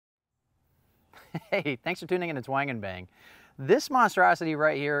Hey, thanks for tuning in to Twang and Bang. This monstrosity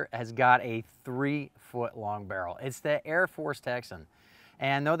right here has got a 3-foot long barrel. It's the Air Force Texan.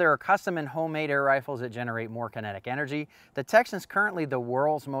 And though there are custom and homemade air rifles that generate more kinetic energy, the Texan's currently the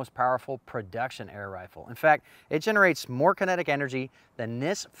world's most powerful production air rifle. In fact, it generates more kinetic energy than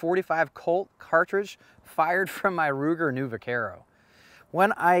this .45 Colt cartridge fired from my Ruger New Vaquero.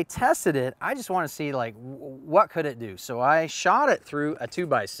 When I tested it, I just want to see like what could it do. So I shot it through a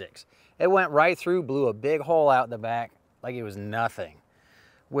 2x6. It went right through, blew a big hole out the back like it was nothing,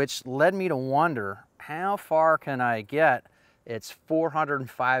 which led me to wonder, how far can I get its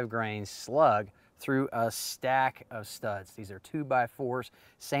 405 grain slug through a stack of studs? These are 2x4s,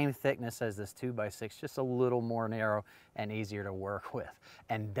 same thickness as this 2x6, just a little more narrow and easier to work with.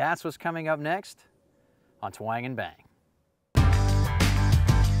 And that's what's coming up next on Twang and Bang.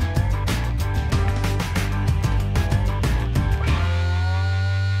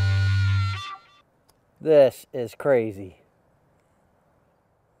 This is crazy.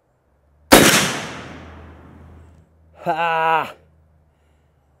 Ha!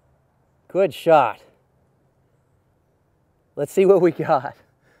 Good shot. Let's see what we got.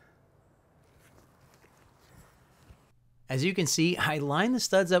 As you can see, I lined the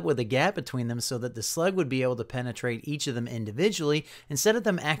studs up with a gap between them so that the slug would be able to penetrate each of them individually instead of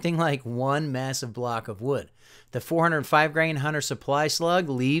them acting like one massive block of wood. The 405 grain Hunter Supply slug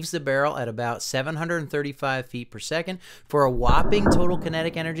leaves the barrel at about 735 feet per second for a whopping total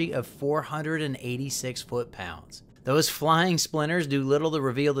kinetic energy of 486 foot-pounds. Those flying splinters do little to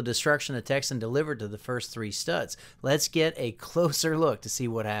reveal the destruction the Texan delivered to the first 3 studs. Let's get a closer look to see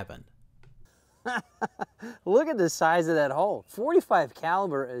what happened. Look at the size of that hole. 45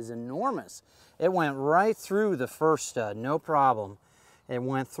 caliber is enormous. It went right through the first stud, no problem. It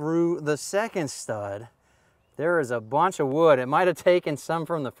went through the second stud. There is a bunch of wood. It might have taken some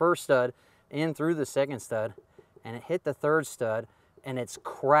from the first stud in through the second stud, and it hit the third stud, and it's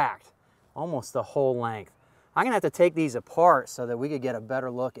cracked almost the whole length. I'm gonna have to take these apart so that we could get a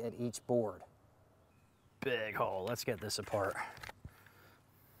better look at each board. Big hole. Let's get this apart.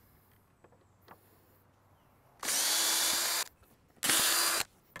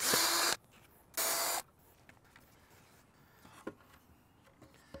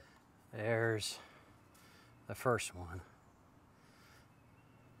 There's the first one.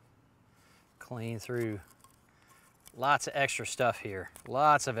 Clean through. Lots of extra stuff here.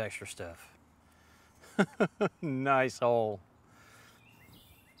 Lots of extra stuff. Nice hole.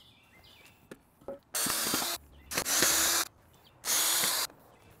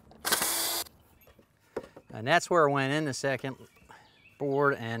 And that's where it went in the second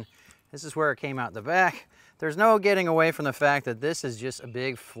board, and this is where it came out the back. There's no getting away from the fact that this is just a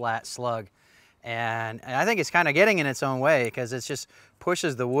big flat slug. And I think it's kind of getting in its own way because it just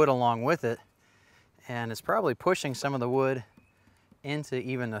pushes the wood along with it. And it's probably pushing some of the wood into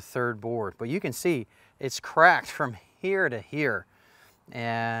even the third board. But you can see it's cracked from here to here.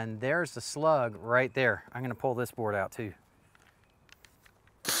 And there's the slug right there. I'm gonna pull this board out too.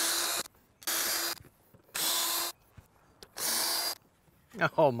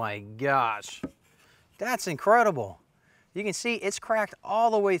 Oh my gosh. That's incredible. You can see it's cracked all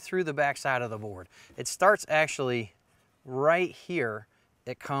the way through the back side of the board. It starts actually right here.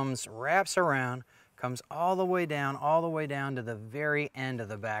 It comes, wraps around, comes all the way down to the very end of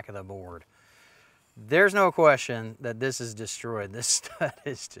the back of the board. There's no question that this is destroyed. This stud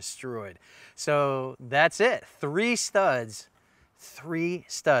is destroyed. So that's it. 3 studs. 3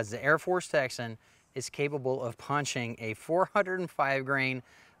 studs. The Air Force Texan is capable of punching a 405 grain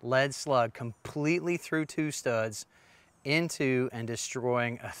lead slug completely through 2 studs into and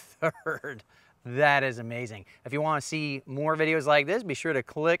destroying a third. That is amazing. If you want to see more videos like this, be sure to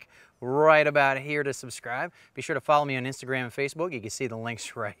click right about here to subscribe. Be sure to follow me on Instagram and Facebook. You can see the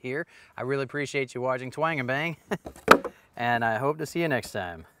links right here. I really appreciate you watching Twang and Bang, and I hope to see you next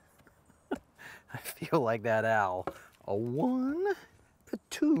time. I feel like that owl. A 1, a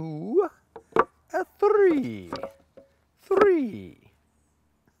 2, a 3. 3.